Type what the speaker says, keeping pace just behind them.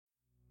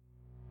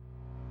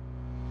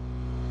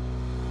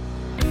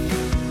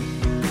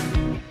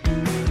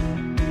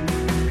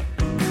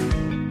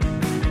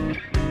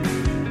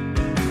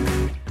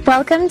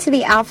Welcome to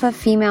the Alpha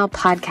Female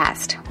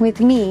Podcast with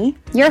me,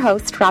 your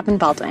host, Robin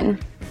Baldwin.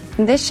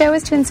 This show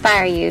is to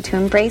inspire you to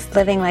embrace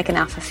living like an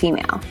alpha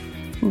female.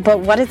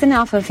 But what is an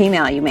alpha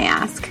female, you may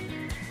ask?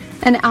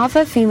 An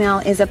alpha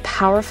female is a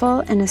powerful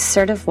and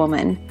assertive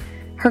woman.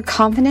 Her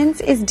confidence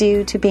is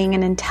due to being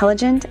an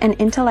intelligent and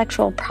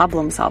intellectual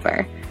problem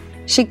solver.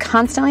 She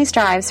constantly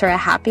strives for a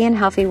happy and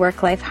healthy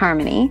work-life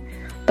harmony,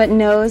 but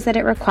knows that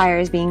it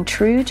requires being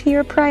true to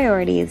your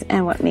priorities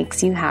and what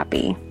makes you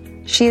happy.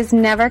 She is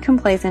never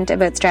complacent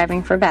about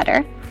striving for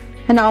better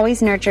and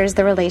always nurtures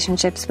the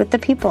relationships with the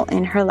people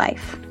in her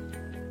life.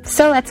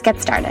 So let's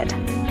get started.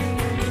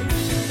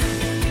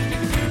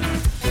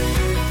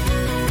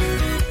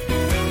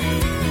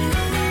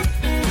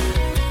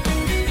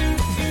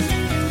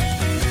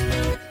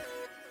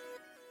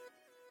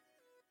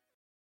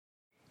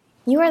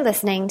 You are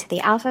listening to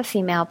the Alpha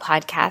Female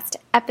Podcast,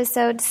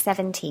 episode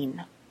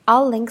 17.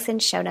 All links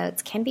and show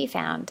notes can be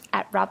found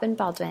at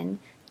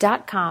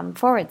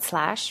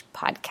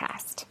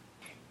robinbaldwin.com/podcast.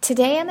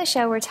 Today on the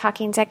show, we're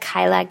talking to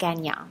Kyla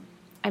Gagnon.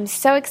 I'm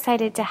so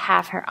excited to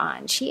have her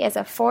on. She is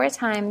a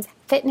 4-time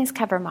fitness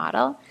cover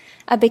model,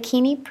 a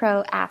bikini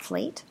pro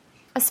athlete,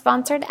 a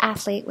sponsored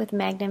athlete with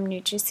Gagnon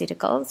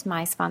Nutraceuticals,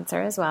 my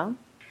sponsor as well.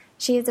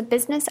 She is a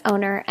business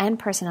owner and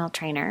personal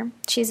trainer.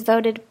 She's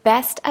voted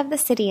Best of the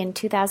City in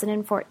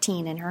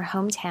 2014 in her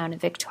hometown of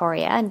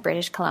Victoria in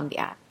British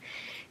Columbia.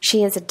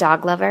 She is a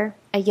dog lover,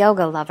 a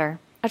yoga lover,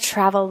 a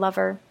travel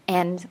lover,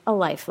 and a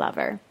life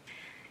lover.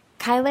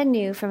 Kyla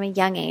knew from a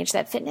young age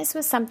that fitness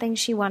was something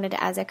she wanted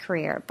as a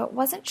career, but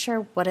wasn't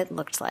sure what it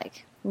looked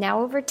like. Now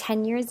over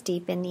 10 years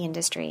deep in the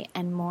industry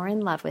and more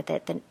in love with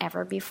it than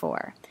ever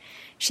before,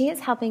 she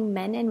is helping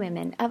men and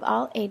women of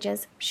all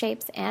ages,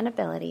 shapes, and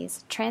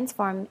abilities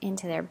transform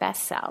into their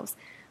best selves,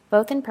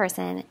 both in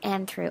person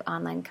and through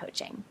online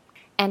coaching.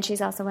 And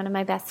she's also one of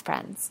my best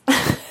friends.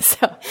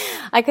 So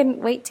I couldn't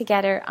wait to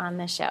get her on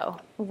the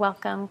show.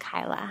 Welcome,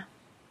 Kyla.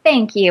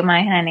 Thank you,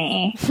 my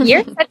honey.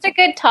 You're such a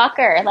good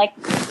talker. Like,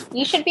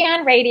 you should be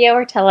on radio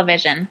or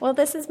television. Well,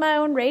 this is my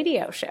own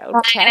radio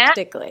show,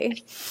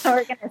 technically.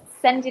 We're going to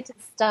send you to the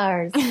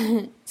stars.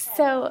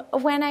 So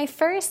when I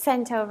first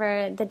sent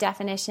over the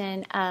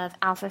definition of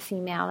alpha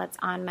female that's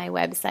on my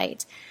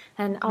website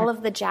and all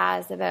of the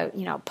jazz about,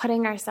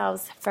 putting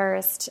ourselves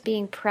first,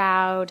 being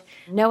proud,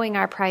 knowing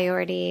our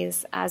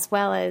priorities, as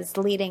well as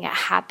leading a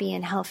happy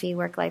and healthy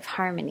work-life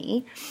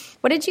harmony,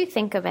 what did you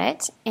think of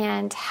it,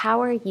 and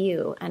how are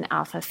you an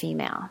alpha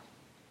female?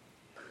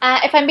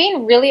 If I'm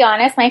being really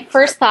honest, my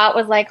first thought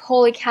was like,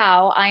 holy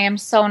cow, I am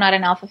so not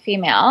an alpha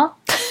female.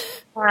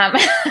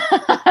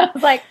 I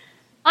was like,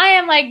 I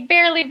am like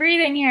barely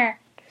breathing here.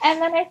 And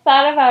then I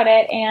thought about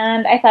it,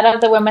 and I thought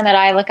of the women that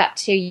I look up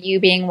to, you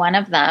being one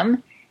of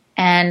them.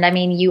 And I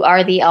mean, you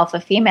are the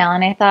alpha female.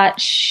 And I thought,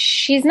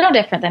 she's no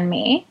different than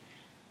me.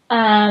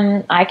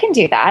 I can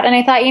do that. And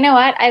I thought, you know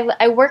what?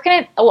 I work in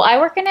it. Well, I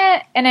work in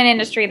an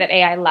industry that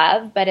I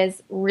love, but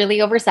is really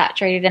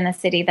oversaturated in the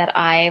city that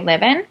I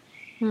live in.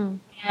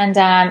 And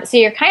so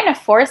you're kind of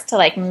forced to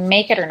like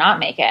make it or not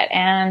make it.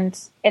 And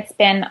it's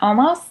been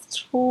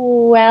almost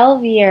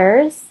 12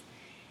 years.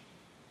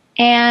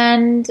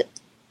 And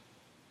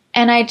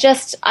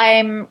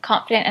I'm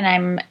confident and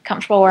I'm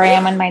comfortable where I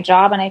am in my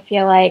job. And I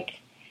feel like,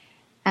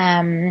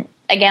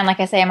 again, like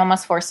I say, I'm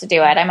almost forced to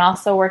do it. I'm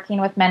also working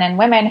with men and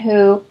women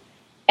who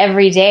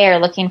every day are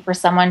looking for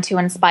someone to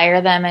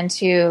inspire them and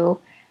to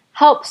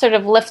help sort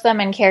of lift them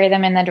and carry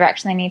them in the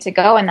direction they need to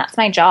go. And that's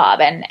my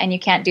job. And you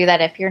can't do that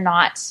if you're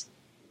not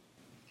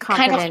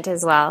confident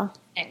as well.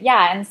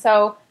 Yeah. And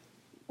so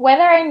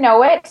whether I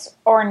know it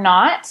or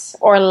not,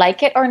 or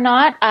like it or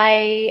not,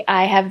 I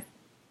have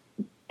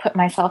put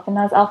myself in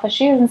those alpha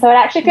shoes. And so it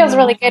actually feels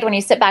really good when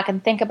you sit back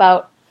and think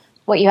about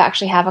what you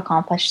actually have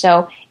accomplished.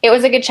 So it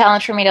was a good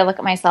challenge for me to look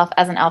at myself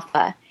as an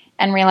alpha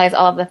and realize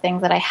all of the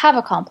things that I have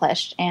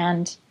accomplished.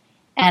 And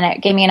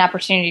it gave me an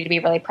opportunity to be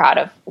really proud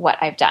of what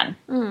I've done.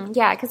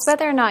 Yeah, because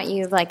whether or not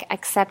you've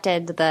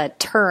accepted the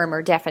term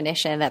or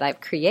definition that I've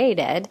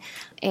created,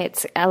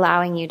 it's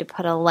allowing you to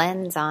put a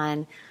lens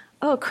on,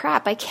 oh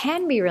crap, I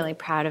can be really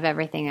proud of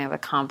everything I've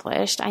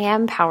accomplished. I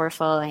am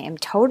powerful. I am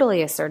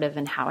totally assertive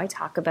in how I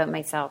talk about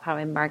myself, how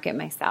I market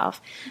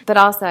myself. But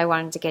also I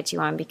wanted to get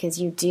you on because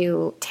you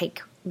do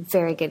take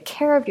very good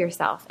care of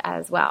yourself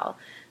as well.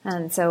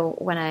 And so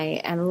when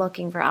I am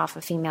looking for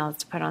alpha females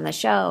to put on the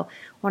show,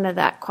 one of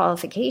that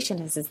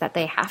qualifications is that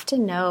they have to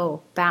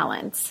know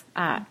balance.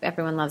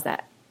 Everyone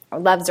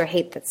loves or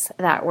hates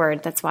that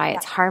word. That's why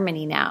it's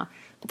harmony now.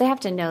 But they have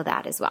to know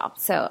that as well.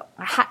 So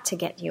I had to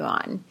get you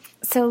on.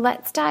 So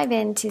let's dive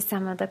into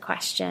some of the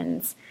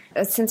questions.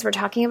 Since we're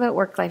talking about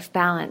work-life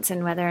balance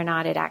and whether or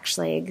not it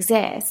actually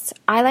exists,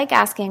 I like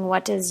asking,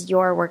 what does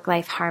your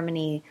work-life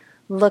harmony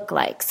look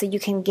like? So you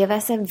can give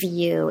us a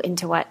view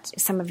into what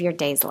some of your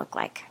days look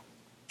like.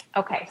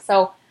 Okay,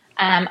 so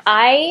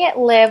I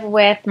live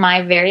with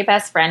my very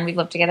best friend. We've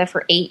lived together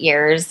for 8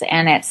 years,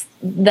 and it's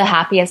the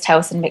happiest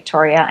house in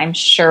Victoria. I'm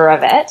sure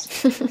of it.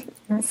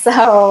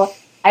 So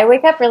I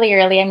wake up really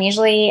early. I'm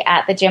usually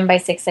at the gym by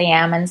 6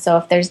 a.m. And so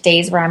if there's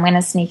days where I'm going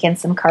to sneak in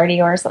some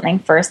cardio or something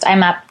first,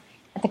 I'm up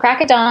at the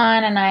crack of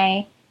dawn and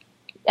I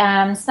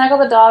snuggle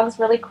the dogs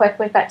really quick.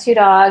 We've got 2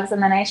 dogs,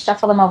 and then I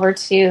shuffle them over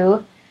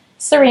to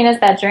Serena's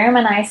bedroom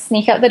and I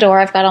sneak out the door.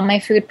 I've got all my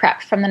food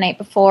prepped from the night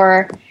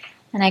before,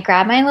 and I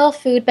grab my little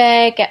food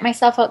bag, get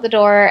myself out the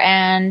door,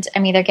 and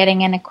I'm either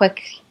getting in a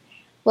quick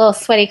little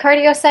sweaty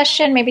cardio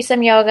session, maybe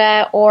some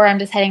yoga, or I'm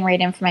just heading right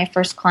in for my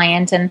first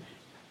client. And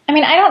I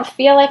mean, I don't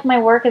feel like my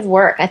work is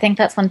work. I think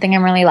that's one thing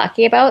I'm really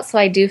lucky about. So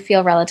I do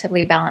feel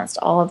relatively balanced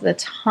all of the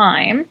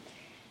time.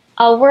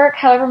 I'll work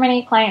however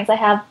many clients I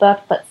have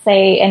booked, let's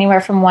say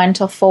anywhere from 1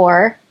 till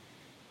 4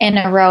 in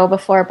a row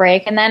before a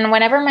break. And then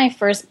whenever my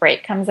first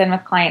break comes in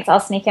with clients, I'll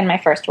sneak in my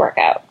first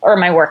workout, or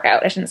my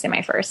workout. I shouldn't say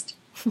my first.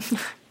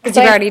 Because you've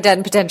already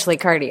done potentially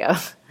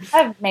cardio.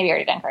 I've maybe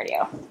already done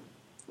cardio.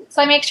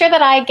 So I make sure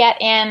that I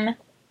get in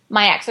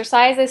my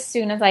exercise as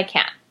soon as I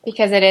can,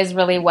 because it is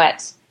really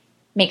what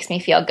makes me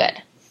feel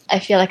good. I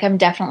feel like I'm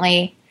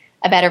definitely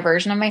a better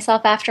version of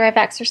myself after I've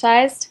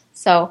exercised.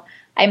 So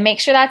I make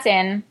sure that's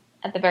in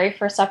at the very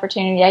first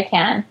opportunity I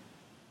can.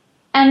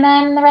 And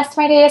then the rest of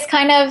my day is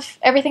kind of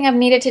everything I've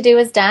needed to do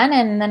is done,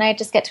 and then I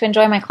just get to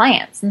enjoy my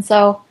clients. And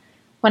so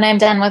when I'm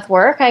done with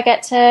work, I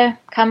get to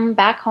come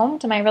back home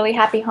to my really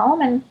happy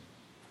home and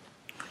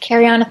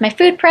carry on with my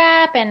food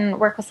prep and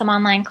work with some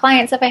online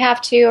clients if I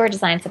have to, or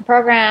design some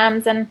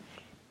programs and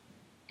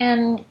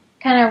kind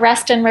of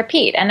rest and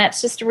repeat. And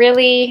it's just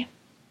really,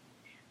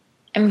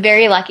 I'm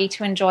very lucky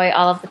to enjoy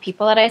all of the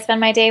people that I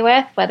spend my day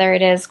with, whether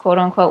it is quote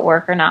unquote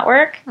work or not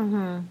work.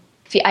 Mm-hmm.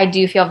 I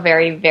do feel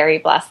very, very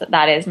blessed that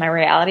that is my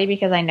reality,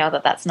 because I know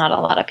that that's not a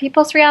lot of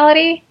people's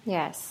reality.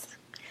 Yes.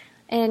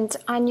 And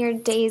on your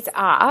days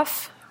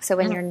off, so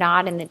when you're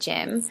not in the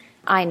gym,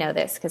 I know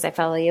this because I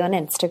follow you on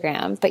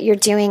Instagram, but you're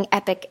doing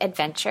epic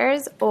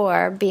adventures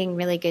or being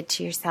really good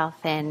to yourself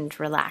and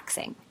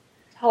relaxing.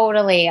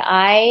 Totally.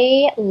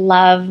 I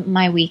love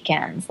my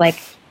weekends.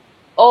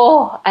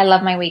 I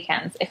love my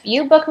weekends. If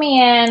you book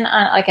me in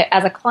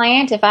as a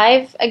client, if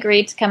I've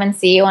agreed to come and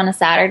see you on a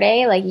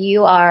Saturday,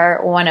 you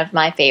are one of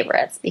my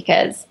favorites,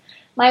 because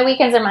my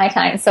weekends are my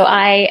time. So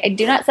I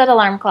do not set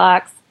alarm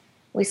clocks.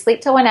 We sleep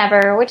till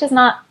whenever, which is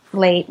not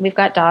late. We've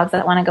got dogs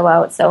that want to go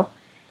out. So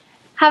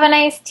have a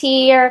nice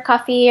tea or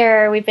coffee,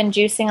 or we've been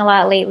juicing a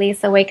lot lately.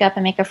 So wake up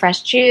and make a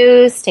fresh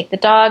juice, take the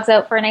dogs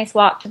out for a nice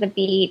walk to the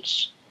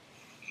beach.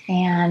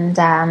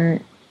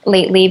 And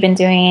lately been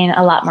doing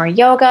a lot more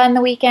yoga on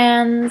the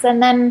weekends.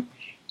 And then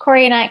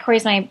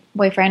Corey's my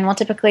boyfriend, will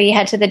typically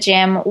head to the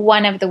gym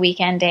one of the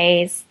weekend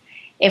days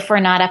if we're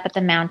not up at the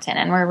mountain.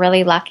 And we're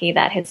really lucky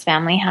that his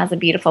family has a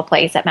beautiful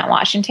place at Mount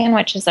Washington,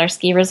 which is our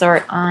ski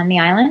resort on the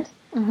island.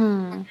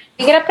 Mm-hmm.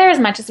 We get up there as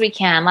much as we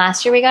can.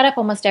 Last year we got up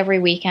almost every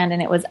weekend,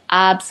 and it was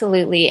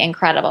absolutely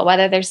incredible.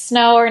 Whether there's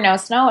snow or no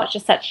snow, it's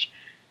just such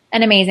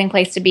an amazing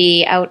place to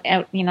be out,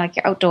 you're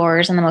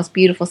outdoors and the most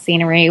beautiful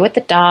scenery with the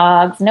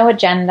dogs, no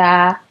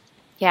agenda.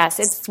 Yes,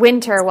 it's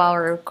winter while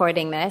we're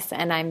recording this,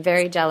 and I'm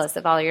very jealous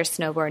of all your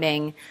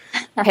snowboarding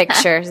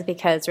pictures,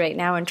 because right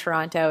now in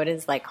Toronto it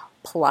is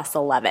plus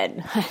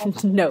 11,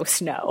 no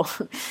snow.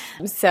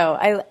 So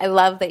I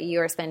love that you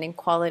are spending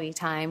quality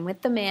time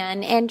with the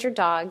man and your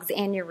dogs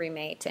and your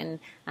roommate, and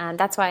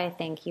that's why I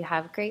think you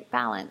have great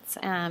balance,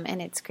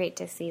 and it's great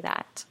to see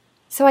that.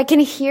 So I can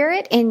hear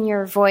it in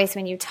your voice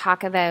when you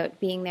talk about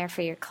being there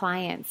for your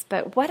clients,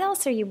 but what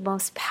else are you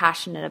most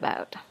passionate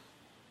about?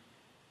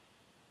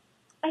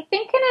 I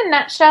think in a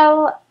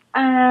nutshell,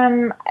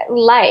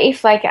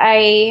 life.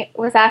 I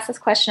was asked this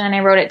question and I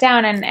wrote it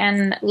down,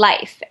 and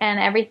life and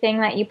everything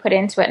that you put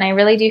into it. And I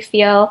really do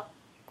feel,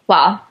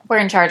 we're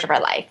in charge of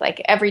our life.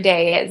 Every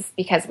day is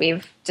because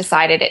we've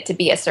decided it to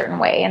be a certain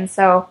way. And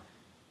so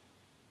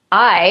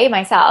I,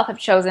 myself, have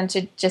chosen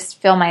to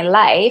just fill my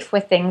life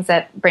with things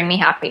that bring me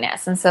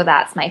happiness. And so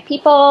that's my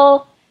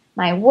people,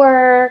 my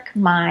work,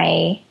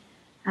 my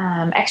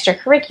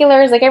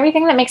extracurriculars,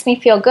 everything that makes me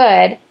feel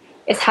good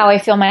is how I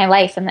feel my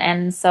life.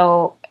 And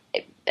so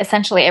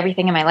essentially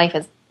everything in my life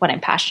is what I'm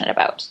passionate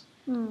about.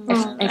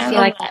 I feel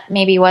like that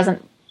maybe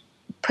wasn't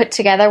put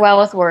together well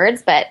with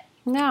words, but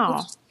no,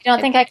 I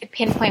don't think I could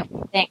pinpoint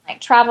one thing,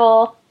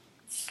 travel,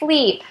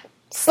 sleep,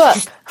 book,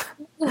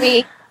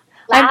 movie.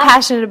 I'm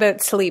passionate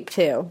about sleep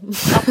too.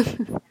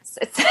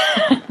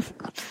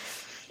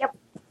 Yep.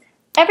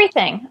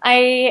 Everything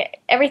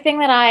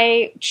that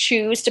I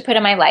choose to put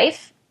in my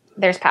life,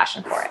 there's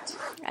passion for it.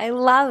 I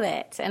love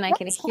it, and I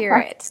can hear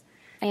it.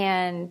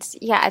 And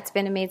yeah, it's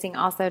been amazing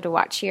also to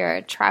watch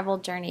your travel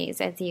journeys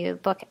as you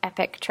book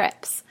epic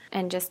trips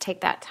and just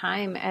take that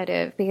time out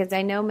of, because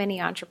I know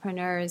many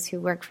entrepreneurs who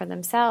work for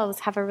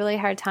themselves have a really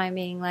hard time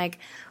being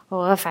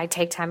if I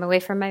take time away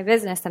from my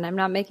business, then I'm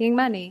not making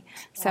money.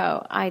 Yeah.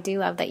 So I do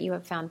love that you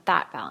have found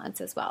that balance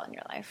as well in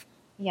your life.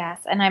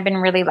 Yes, and I've been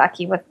really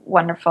lucky with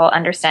wonderful,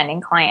 understanding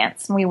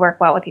clients. We work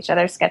well with each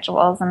other's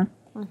schedules, and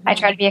I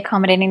try to be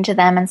accommodating to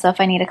them. And so if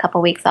I need a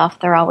couple weeks off,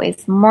 they're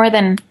always more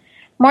than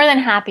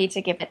happy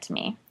to give it to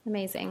me.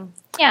 Amazing.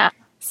 Yeah.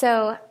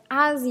 So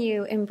as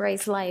you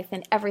embrace life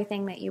and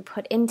everything that you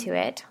put into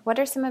it, what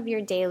are some of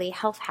your daily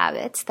health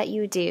habits that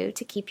you do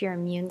to keep your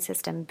immune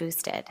system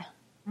boosted?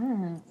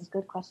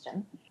 Good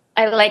question.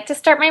 I like to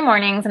start my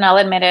mornings, and I'll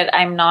admit it,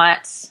 I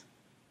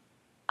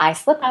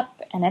slip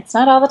up, and it's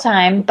not all the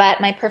time,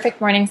 but my perfect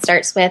morning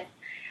starts with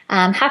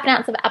half an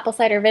ounce of apple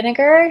cider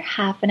vinegar,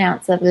 half an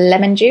ounce of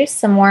lemon juice,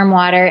 some warm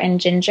water and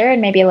ginger,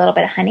 and maybe a little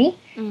bit of honey.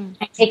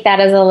 I take that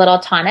as a little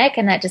tonic,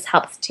 and that just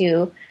helps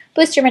to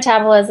boost your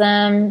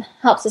metabolism,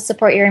 helps to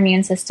support your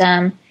immune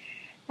system.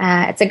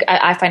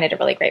 I find it a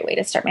really great way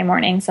to start my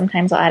morning.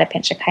 Sometimes I'll add a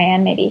pinch of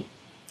cayenne, maybe.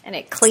 And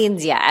it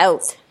cleans you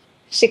out.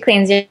 She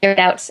cleans you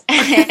out.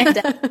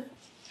 And,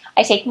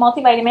 I take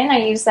multivitamin.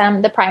 I use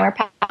the primer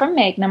pack from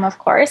Magnum, of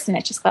course, and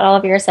it's just got all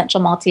of your essential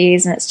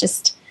multis, and it's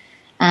just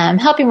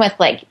helping with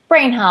like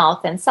brain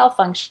health and cell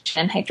function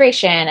and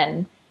hydration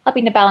and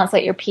helping to balance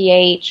out your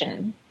pH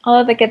and all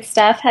of the good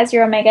stuff. Has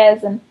your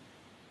omegas and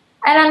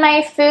then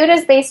my food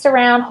is based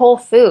around whole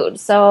food.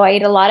 So I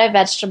eat a lot of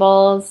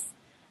vegetables.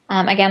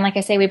 Again, like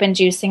I say, we've been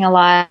juicing a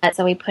lot,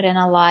 so we put in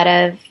a lot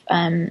of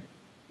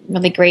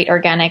really great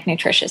organic,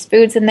 nutritious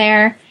foods in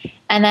there.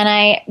 And then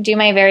I do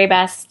my very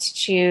best to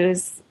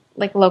choose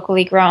like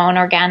locally grown,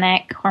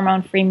 organic,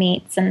 hormone-free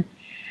meats and,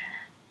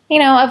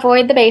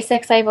 avoid the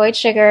basics. I avoid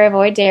sugar,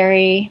 avoid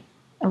dairy,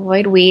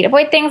 avoid wheat,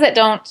 avoid things that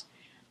don't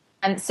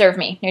serve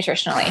me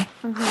nutritionally.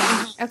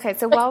 Mm-hmm. Okay,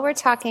 so while we're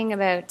talking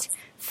about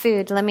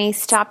food, let me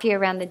stop you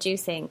around the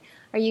juicing.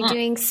 Are you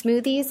doing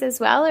smoothies as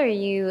well, or are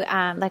you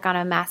like on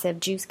a massive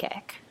juice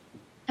kick?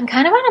 I'm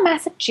kind of on a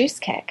massive juice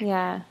kick.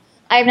 Yeah.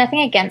 I have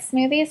nothing against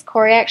smoothies.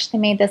 Corey actually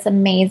made this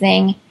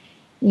amazing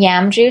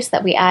yam juice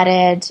that we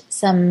added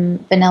some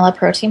vanilla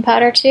protein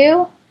powder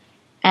to,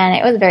 and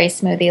it was very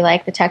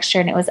smoothie-like, the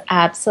texture, and it was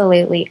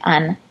absolutely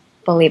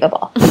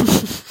unbelievable.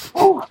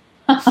 Oh.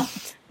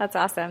 That's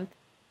awesome.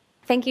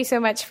 Thank you so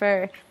much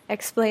for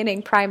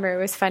explaining primer.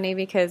 It was funny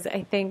because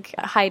I think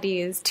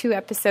Heidi is 2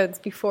 episodes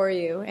before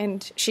you,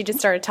 and she just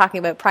started talking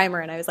about primer,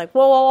 and I was like,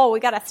 whoa, we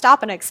got to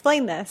stop and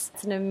explain this.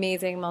 It's an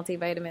amazing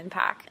multivitamin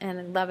pack, and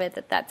I love it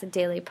that that's a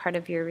daily part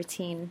of your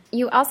routine.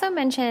 You also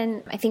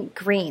mentioned, I think,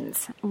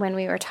 greens when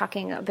we were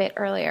talking a bit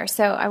earlier,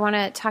 so I want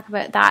to talk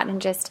about that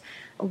and just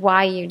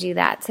why you do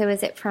that. So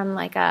is it from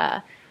like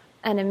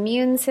an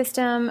immune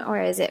system,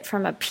 or is it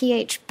from a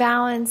pH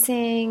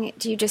balancing?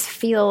 Do you just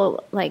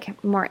feel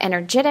like more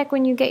energetic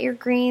when you get your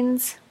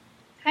greens?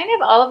 Kind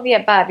of all of the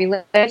above. You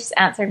literally just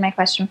answered my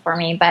question for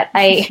me, but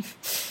I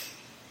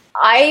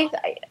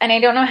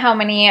don't know how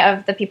many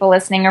of the people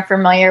listening are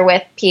familiar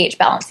with pH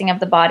balancing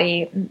of the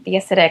body, the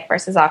acidic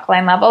versus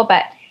alkaline level,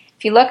 but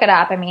if you look it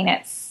up,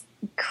 it's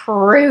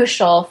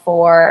crucial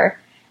for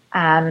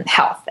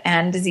health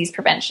and disease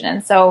prevention.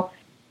 And so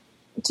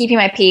keeping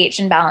my pH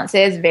in balance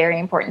is very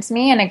important to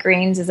me, and a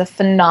greens is a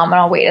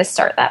phenomenal way to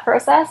start that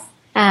process.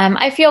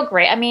 I feel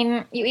great.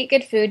 You eat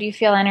good food, you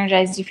feel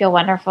energized, you feel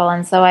wonderful,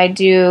 and so I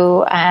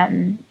do.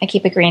 I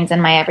keep a greens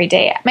in my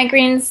everyday. My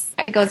greens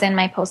goes in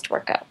my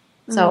post-workout.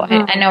 So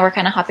I know we're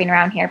kind of hopping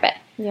around here, but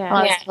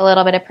I'll just have a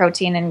little bit of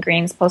protein and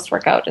greens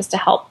post-workout just to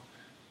help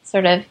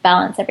sort of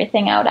balance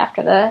everything out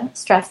after the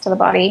stress to the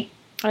body.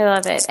 I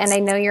love it. And I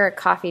know you're a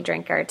coffee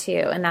drinker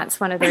too. And that's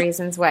one of the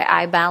reasons why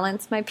I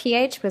balance my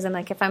pH, because I'm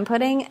like, if I'm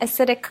putting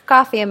acidic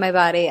coffee in my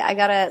body, I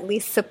got to at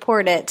least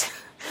support it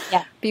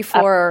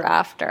before or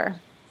after.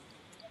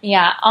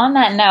 Yeah. On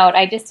that note,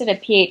 I just did a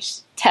pH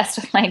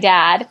test with my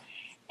dad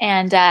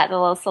and the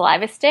little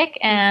saliva stick.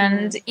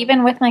 And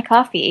even with my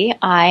coffee,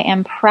 I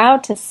am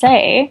proud to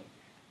say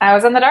I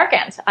was on the dark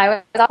end. I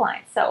was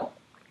offline. So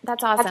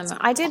that's awesome.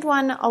 I did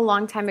one a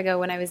long time ago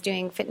when I was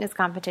doing fitness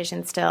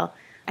competition still.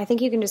 I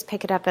think you can just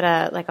pick it up at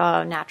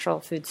a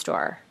natural food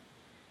store.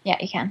 Yeah,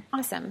 you can.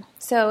 Awesome.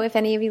 So if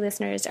any of you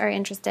listeners are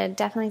interested,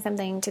 definitely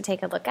something to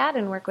take a look at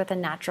and work with a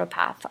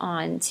naturopath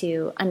on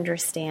to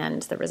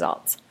understand the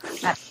results.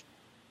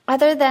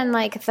 Other than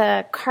like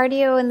the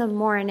cardio in the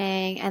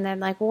morning and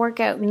then like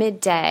workout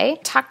midday,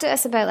 talk to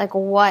us about like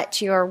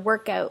what your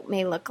workout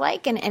may look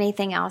like and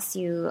anything else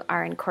you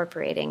are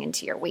incorporating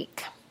into your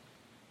week.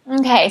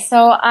 Okay,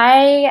 so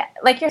I,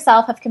 like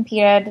yourself, have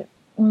competed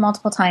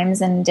multiple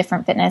times in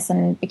different fitness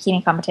and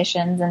bikini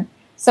competitions. And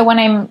so when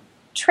I'm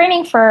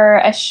training for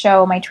a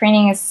show, my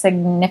training is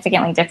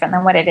significantly different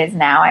than what it is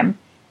now.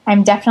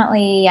 I'm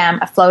definitely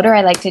a floater.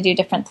 I like to do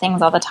different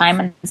things all the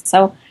time. And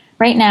so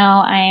right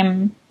now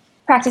I'm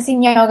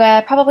practicing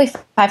yoga probably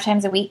 5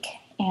 times a week,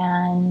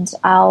 and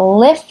I'll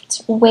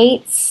lift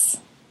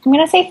weights, I'm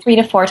going to say 3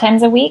 to 4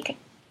 times a week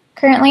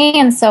currently.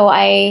 And so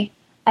I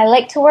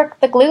like to work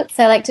the glutes.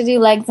 I like to do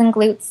legs and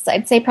glutes,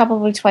 I'd say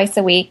probably twice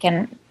a week.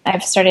 And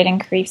I've started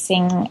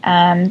increasing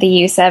the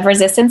use of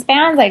resistance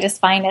bands. I just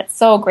find it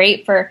so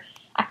great for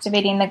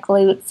activating the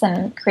glutes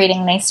and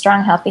creating nice,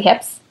 strong, healthy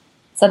hips.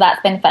 So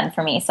that's been fun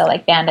for me. So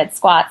like banded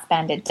squats,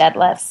 banded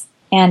deadlifts,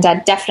 and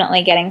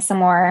definitely getting some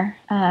more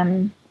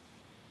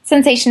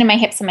sensation in my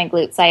hips and my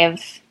glutes. I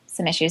have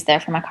some issues there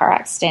from a car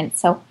accident.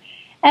 So,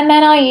 and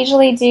then I'll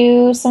usually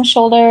do some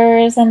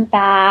shoulders and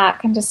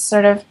back and just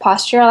sort of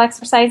postural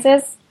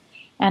exercises.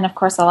 And of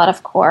course, a lot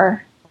of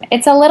core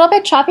It's a little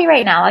bit choppy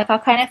right now. Like I'll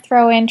kind of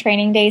throw in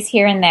training days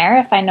here and there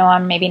if I know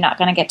I'm maybe not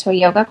going to get to a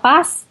yoga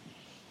class.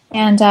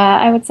 And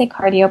I would say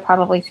cardio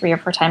probably 3 or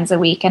 4 times a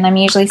week. And I'm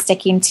usually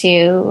sticking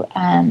to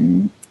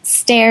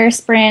stair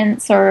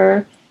sprints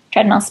or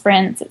treadmill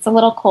sprints. It's a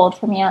little cold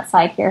for me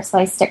outside here, so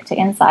I stick to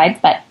insides.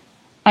 But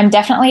I'm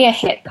definitely a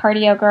HIIT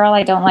cardio girl.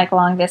 I don't like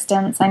long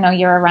distance. I know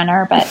you're a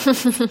runner, but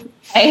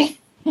I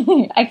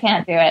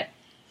can't do it.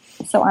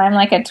 So I'm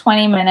like a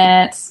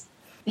 20-minute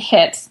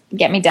HIIT,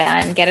 get me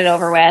done, get it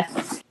over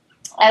with.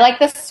 I like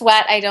the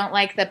sweat. I don't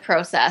like the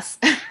process.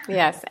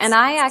 Yes. And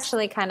I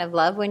actually kind of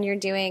love when you're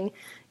doing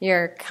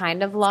your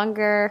kind of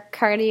longer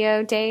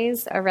cardio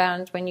days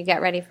around when you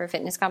get ready for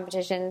fitness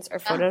competitions or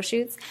photo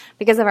shoots.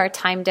 Because of our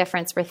time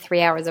difference, we're 3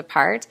 hours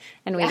apart,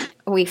 and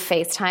we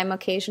FaceTime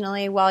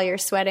occasionally while you're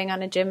sweating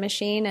on a gym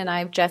machine, and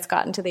I've just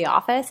gotten to the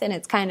office, and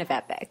it's kind of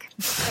epic.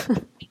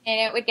 And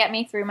it would get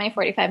me through my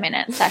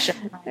 45-minute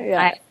session.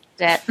 Yeah.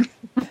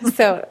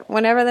 So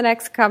whenever the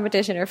next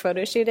competition or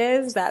photo shoot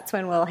is, that's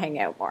when we'll hang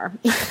out more.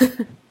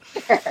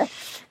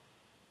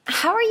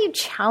 How are you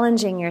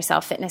challenging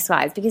yourself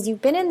fitness-wise? Because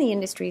you've been in the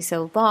industry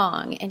so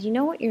long and you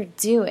know what you're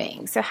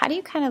doing. So how do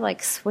you kind of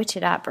like switch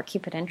it up or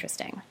keep it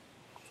interesting?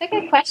 It's a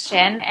good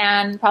question,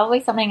 and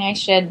probably something I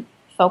should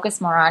focus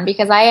more on,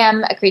 because I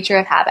am a creature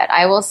of habit.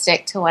 I will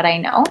stick to what I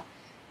know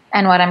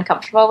and what I'm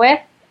comfortable with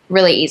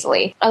really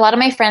easily. A lot of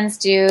my friends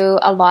do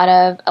a lot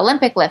of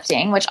Olympic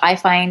lifting, which I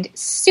find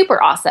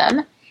super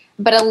awesome,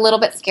 but a little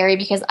bit scary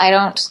because I'd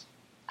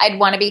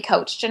want to be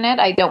coached in it.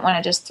 I don't want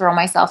to just throw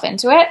myself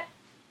into it.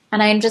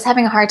 And I'm just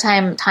having a hard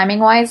time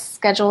timing-wise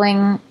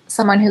scheduling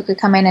someone who could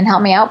come in and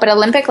help me out. But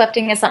Olympic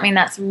lifting is something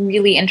that's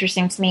really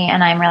interesting to me,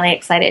 and I'm really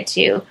excited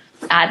to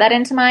add that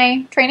into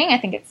my training. I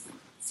think it's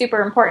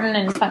super important,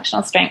 and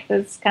functional strength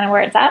is kind of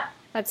where it's at.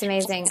 That's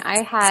amazing.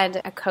 I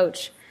had a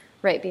coach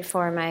right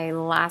before my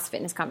last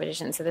fitness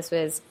competition. So this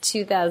was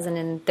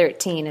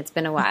 2013. It's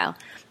been a while.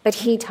 But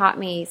he taught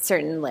me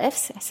certain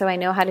lifts. So I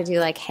know how to do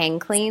like hang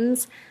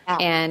cleans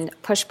and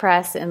push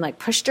press and like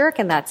push jerk,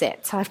 and that's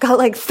it. So I've got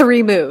like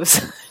 3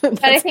 moves.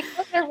 But I think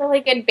those are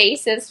really good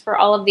bases for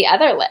all of the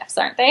other lifts,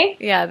 aren't they?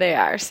 Yeah, they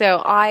are.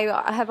 So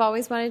I have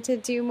always wanted to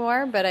do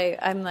more, but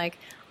I'm like,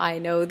 I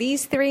know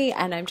these 3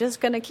 and I'm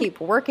just going to keep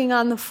working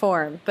on the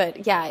form.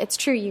 But yeah, it's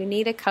true. You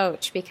need a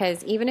coach,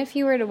 because even if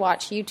you were to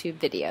watch YouTube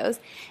videos,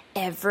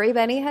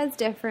 everybody has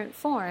different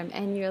form,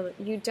 and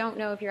you don't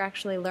know if you're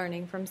actually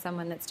learning from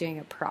someone that's doing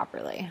it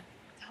properly.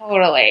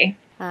 Totally.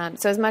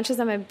 So as much as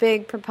I'm a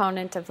big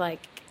proponent of like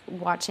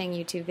watching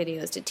YouTube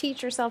videos to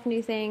teach yourself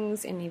new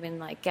things and even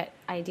like get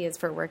ideas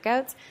for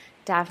workouts,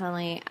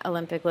 definitely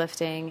Olympic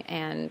lifting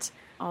and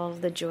all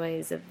of the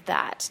joys of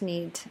that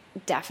need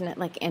definite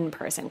like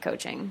in-person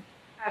coaching.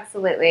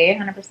 Absolutely,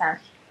 100%.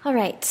 All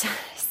right.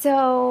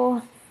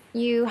 So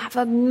you have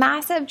a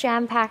massive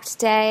jam-packed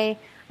day.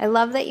 I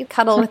love that you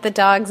cuddle with the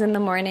dogs in the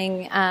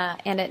morning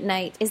and at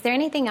night. Is there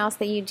anything else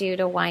that you do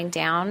to wind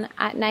down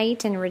at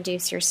night and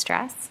reduce your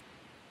stress?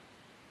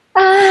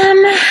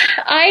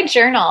 I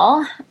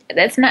journal.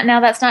 That's not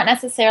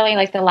necessarily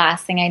like the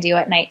last thing I do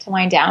at night to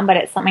wind down, but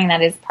it's something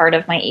that is part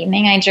of my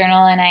evening. I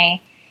journal and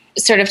I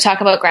sort of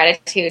talk about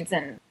gratitudes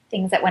and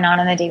things that went on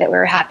in the day that we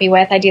were happy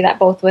with. I do that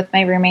both with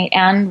my roommate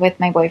and with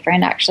my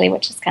boyfriend, actually,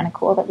 which is kind of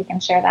cool that we can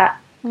share that.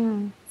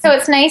 So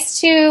it's nice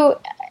to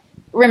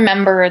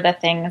remember the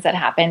things that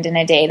happened in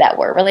a day that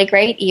were really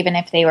great, even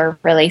if they were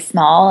really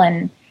small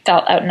and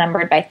felt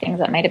outnumbered by things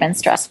that might have been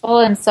stressful.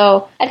 And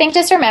so I think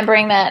just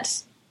remembering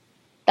that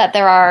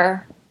there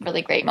are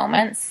really great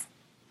moments,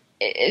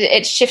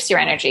 it shifts your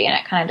energy and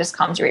it kind of just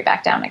calms you right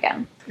back down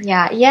again.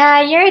 Yeah,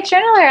 you're a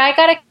journaler. I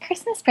got a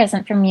Christmas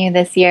present from you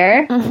this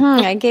year.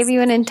 I gave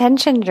you an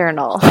intention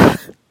journal.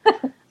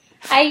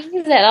 I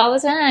use it all the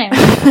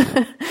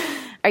time.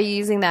 Are you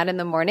using that in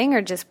the morning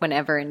or just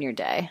whenever in your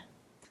day?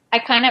 I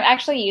kind of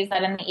actually use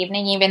that in the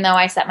evening, even though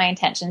I set my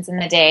intentions in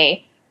the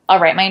day. I'll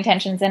write my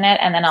intentions in it,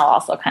 and then I'll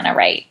also kind of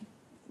write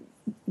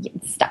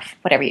stuff,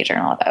 whatever you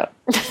journal about.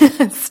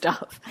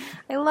 Stuff.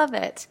 I love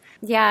it.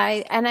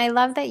 Yeah, and I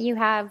love that you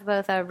have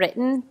both a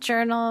written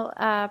journal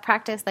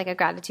practice, like a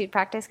gratitude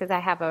practice, because I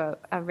have a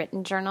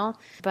written journal.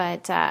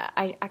 But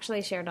I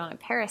actually shared on a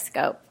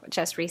Periscope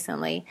just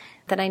recently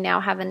that I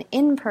now have an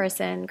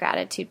in-person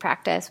gratitude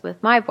practice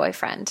with my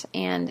boyfriend.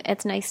 And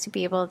it's nice to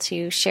be able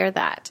to share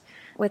that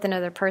with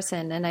another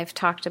person. And I've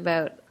talked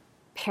about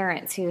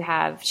parents who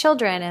have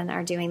children and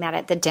are doing that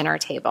at the dinner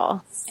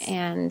table.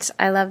 And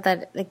I love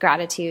that the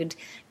gratitude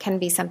can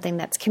be something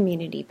that's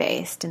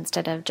community-based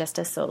instead of just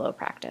a solo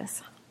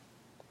practice.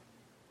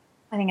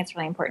 I think it's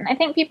really important. I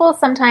think people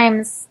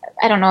sometimes,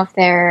 I don't know if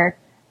they're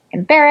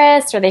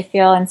embarrassed or they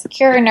feel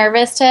insecure or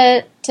nervous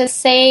to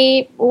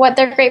say what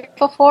they're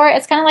grateful for.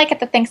 It's kind of like at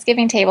the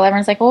Thanksgiving table.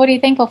 Everyone's like, well, what are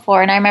you thankful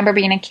for? And I remember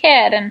being a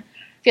kid and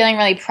feeling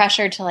really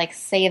pressured to like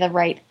say the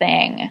right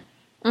thing.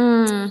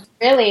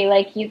 Really,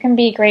 like you can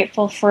be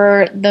grateful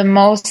for the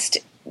most,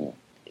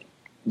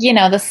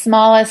 the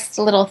smallest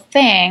little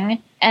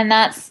thing And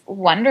that's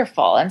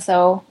wonderful. And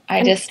so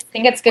I just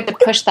think it's good to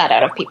push that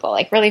out of people,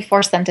 like really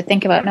force them to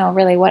think about, no,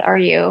 really, what are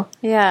you?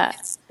 Yeah.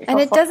 And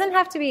it doesn't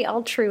have to be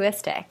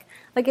altruistic.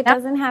 Like, it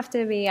doesn't have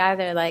to be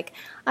either like,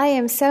 I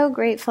am so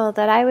grateful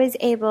that I was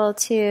able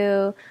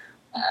to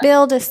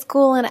build a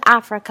school in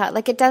Africa.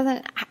 Like, it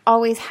doesn't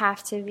always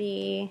have to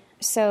be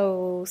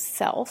so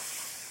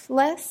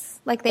selfless.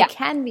 Like, they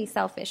can be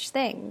selfish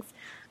things.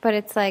 But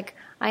it's like,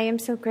 I am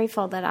so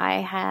grateful that I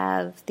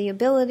have the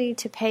ability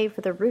to pay for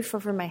the roof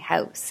over my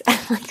house.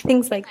 Like,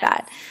 things like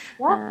that.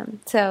 Yeah.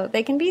 So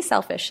they can be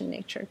selfish in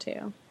nature,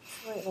 too.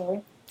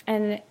 Absolutely.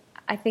 And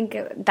I think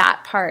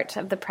that part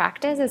of the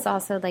practice is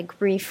also like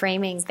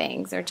reframing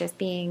things or just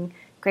being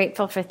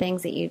grateful for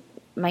things that you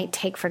might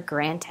take for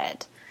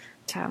granted.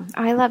 So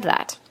I love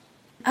that.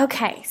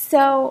 Okay,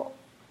 so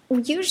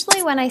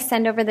usually when I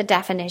send over the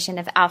definition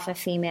of alpha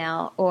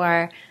female,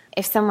 or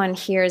if someone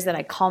hears that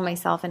I call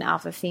myself an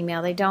alpha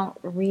female, they don't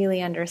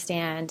really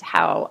understand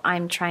how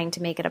I'm trying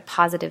to make it a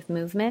positive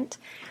movement.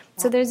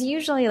 So there's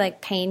usually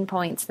like pain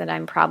points that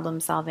I'm problem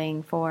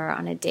solving for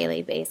on a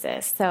daily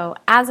basis. So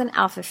as an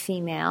alpha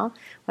female,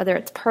 whether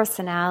it's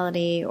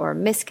personality or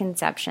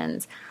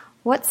misconceptions,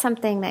 what's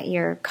something that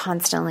you're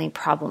constantly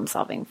problem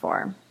solving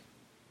for?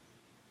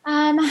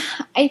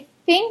 I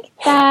think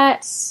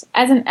that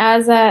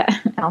as a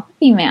alpha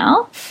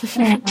female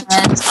and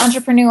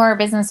entrepreneur,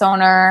 business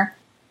owner,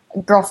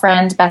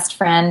 girlfriend, best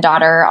friend,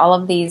 daughter, all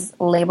of these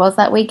labels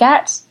that we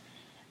get,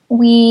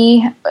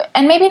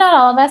 and maybe not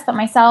all of us, but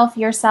myself,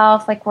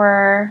 yourself, like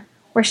we're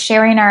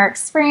sharing our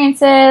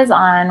experiences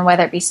on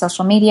whether it be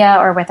social media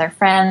or with our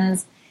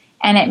friends,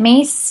 and it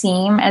may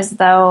seem as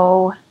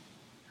though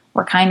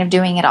we're kind of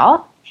doing it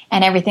all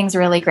and everything's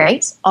really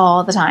great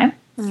all the time.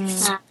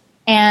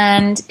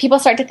 And people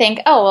start to think,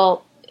 oh,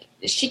 well,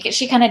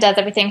 she kind of does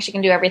everything, she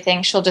can do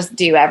everything, she'll just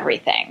do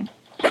everything.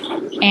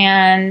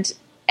 And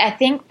I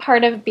think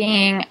part of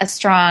being a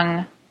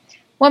strong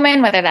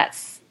woman, whether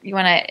that's you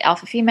want to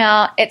alpha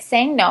female, it's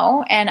saying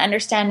no and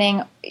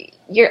understanding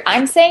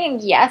I'm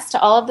saying yes to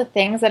all of the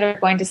things that are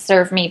going to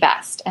serve me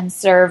best and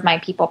serve my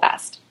people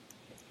best.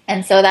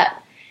 And so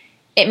that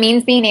it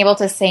means being able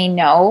to say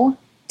no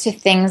to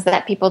things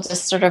that people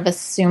just sort of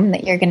assume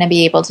that you're going to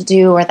be able to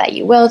do or that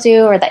you will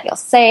do or that you'll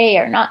say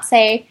or not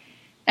say.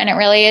 And it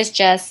really is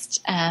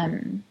just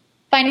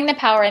finding the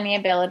power and the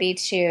ability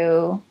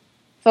to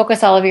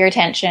focus all of your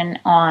attention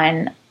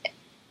on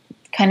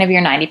kind of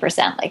your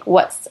 90%, like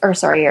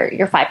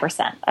your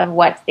 5% of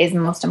what is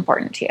most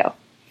important to you.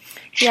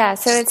 Yeah,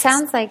 so it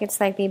sounds like it's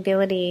like the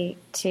ability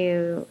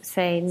to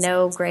say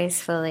no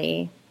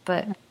gracefully,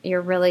 but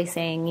you're really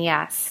saying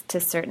yes to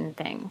certain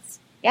things.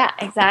 Yeah,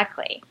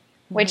 exactly.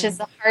 Which is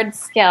a hard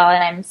skill,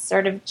 and I'm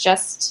sort of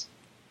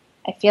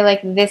I feel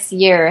like this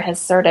year has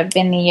sort of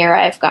been the year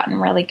I've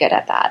gotten really good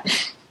at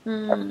that.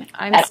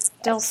 I'm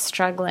still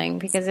struggling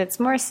because it's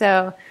more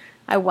so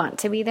I want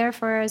to be there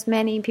for as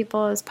many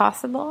people as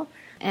possible.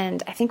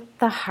 And I think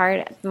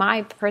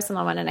my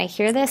personal one, and I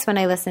hear this when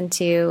I listen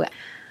to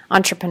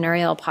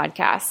entrepreneurial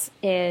podcasts,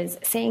 is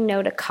saying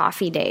no to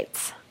coffee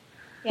dates.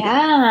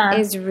 Yeah.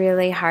 Is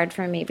really hard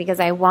for me because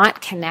I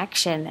want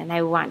connection and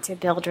I want to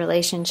build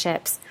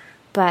relationships.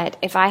 But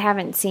if I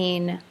haven't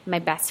seen my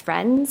best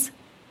friends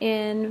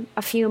in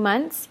a few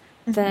months,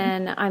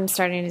 then I'm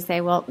starting to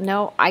say, well,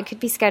 no, I could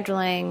be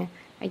scheduling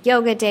a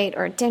yoga date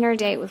or a dinner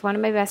date with one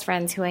of my best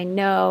friends who I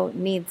know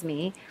needs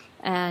me,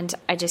 and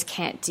I just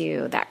can't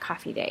do that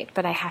coffee date.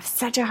 But I have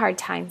such a hard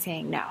time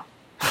saying no.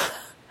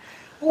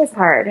 It is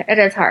hard. It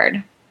is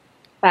hard.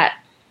 But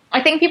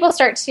I think people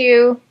start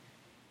to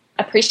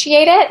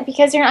appreciate it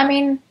because you're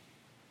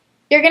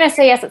going to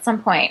say yes at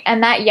some point,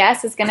 and that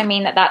yes is going to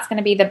mean that that's going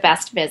to be the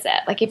best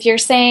visit. Like if you're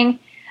saying,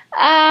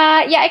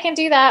 yeah, I can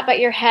do that, but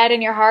your head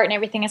and your heart and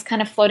everything is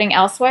kind of floating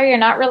elsewhere, you're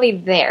not really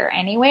there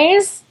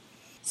anyways.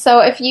 So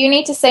if you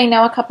need to say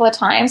no a couple of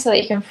times so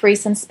that you can free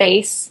some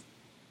space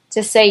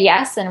to say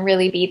yes and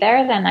really be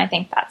there, then I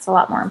think that's a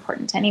lot more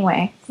important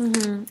anyway.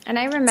 Mm-hmm. And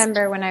I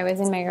remember when I was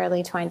in my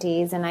early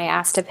 20s and I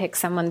asked to pick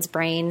someone's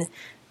brain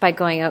by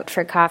going out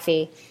for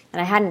coffee,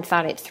 and I hadn't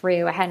thought it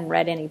through. I hadn't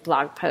read any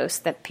blog posts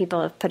that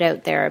people have put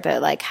out there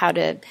about like how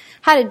to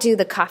do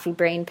the coffee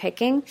brain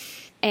picking.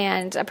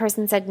 And a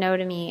person said no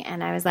to me,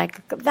 and I was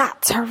like,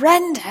 that's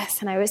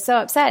horrendous. And I was so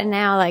upset. And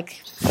now,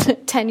 like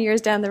 10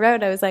 years down the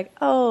road, I was like,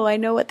 oh, I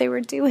know what they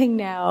were doing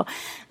now,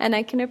 and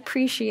I can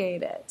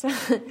appreciate it.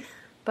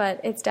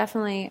 But it's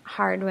definitely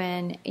hard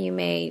when you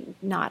may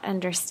not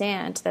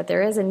understand that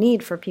there is a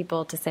need for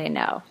people to say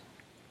no.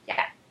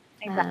 Yeah,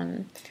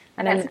 exactly.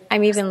 And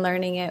I'm even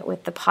learning it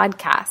with the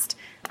podcast,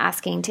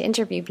 asking to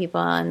interview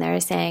people, and they're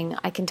saying,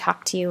 I can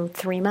talk to you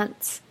 3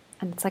 months.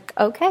 And it's like,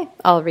 okay,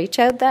 I'll reach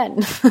out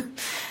then.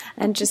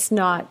 And just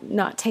not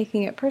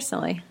taking it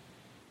personally.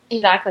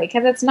 Exactly,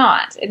 because it's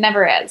not. It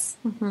never is.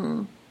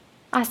 Mm-hmm.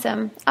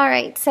 Awesome. All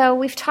right, so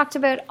we've talked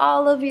about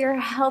all of your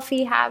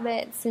healthy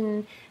habits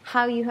and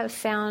how you have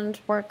found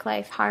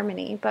work-life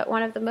harmony. But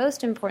one of the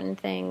most important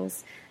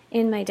things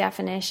in my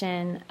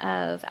definition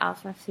of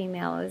alpha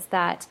female is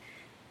that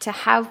to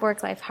have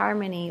work-life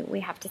harmony,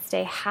 we have to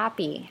stay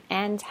happy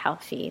and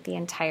healthy the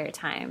entire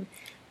time.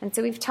 And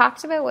so we've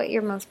talked about what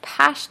you're most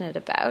passionate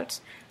about,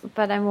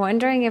 but I'm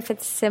wondering if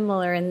it's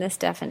similar in this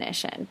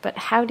definition. But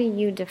how do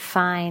you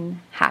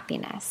define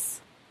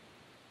happiness?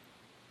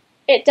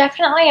 It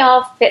definitely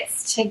all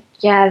fits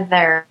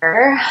together.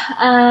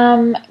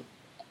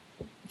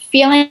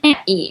 Feeling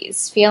at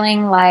ease,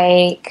 feeling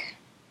like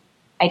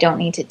I don't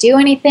need to do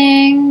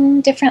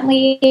anything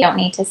differently. I don't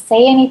need to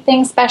say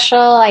anything special.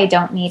 I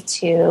don't need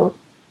to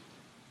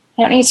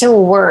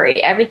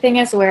worry. Everything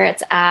is where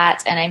it's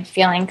at, and I'm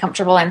feeling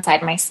comfortable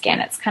inside my skin.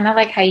 It's kind of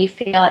like how you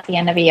feel at the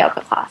end of a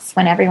yoga class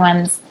when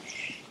everyone's,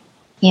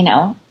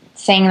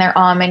 saying their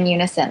Om in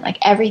unison. Like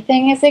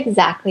everything is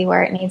exactly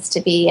where it needs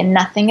to be, and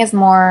nothing is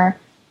more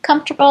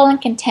comfortable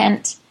and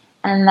content,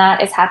 and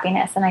that is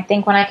happiness. And I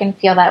think when I can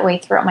feel that way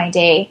throughout my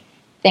day,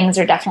 things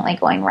are definitely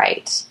going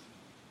right.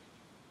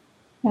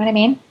 You know what I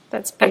mean?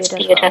 That's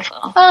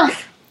beautiful. Oh,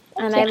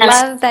 and I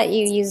love that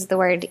you use the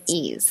word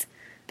ease,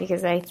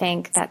 because I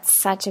think that's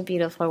such a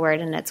beautiful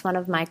word, and it's one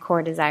of my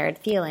core desired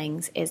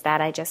feelings, is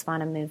that I just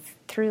want to move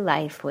through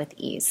life with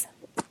ease.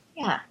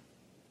 Yeah.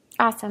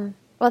 Awesome.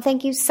 Well,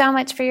 thank you so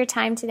much for your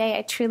time today.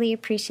 I truly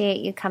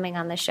appreciate you coming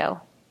on the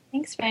show.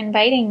 Thanks for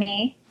inviting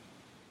me.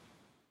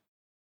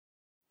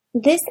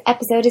 This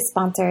episode is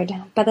sponsored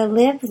by the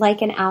Live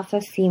Like an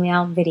Alpha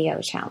Female video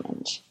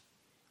challenge.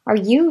 Are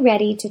you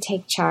ready to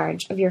take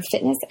charge of your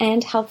fitness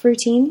and health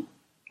routine?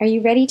 Are you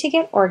ready to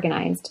get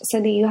organized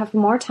so that you have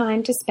more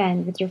time to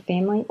spend with your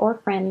family or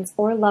friends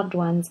or loved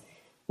ones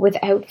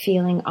without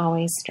feeling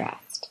always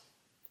stressed?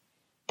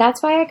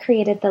 That's why I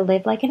created the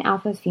Live Like an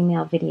Alpha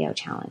Female video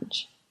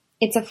challenge.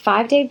 It's a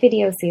 5-day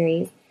video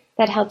series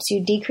that helps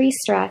you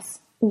decrease stress,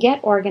 get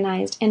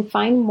organized, and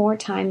find more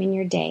time in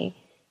your day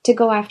to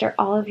go after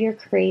all of your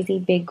crazy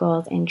big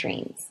goals and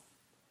dreams.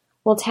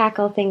 We'll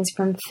tackle things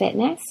from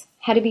fitness,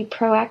 how to be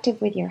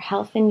proactive with your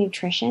health and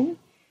nutrition,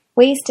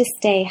 ways to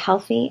stay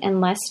healthy and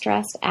less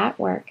stressed at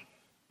work,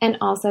 and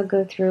also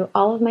go through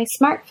all of my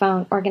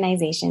smartphone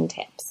organization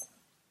tips.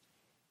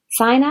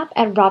 Sign up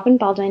at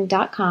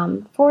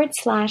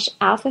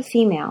robinbaldwin.com/alpha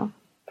female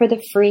for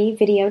the free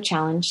video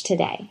challenge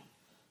today.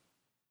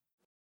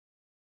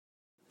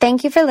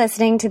 Thank you for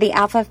listening to the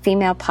Alpha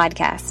Female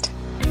Podcast.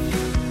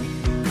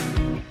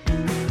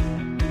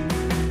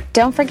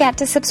 Don't forget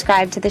to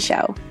subscribe to the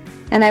show,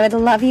 and I would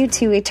love you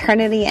to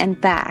eternity and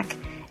back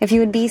if you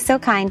would be so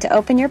kind to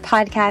open your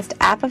podcast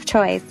app of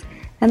choice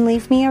and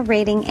leave me a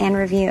rating and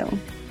review.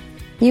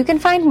 You can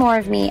find more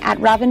of me at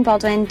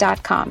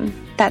robinbaldwin.com.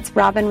 That's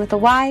Robin with a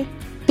Y,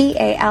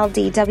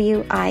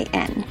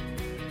 BALDWIN.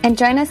 And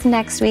join us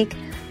next week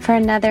for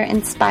another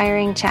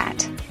inspiring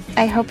chat.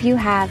 I hope you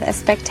have a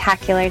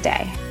spectacular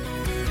day.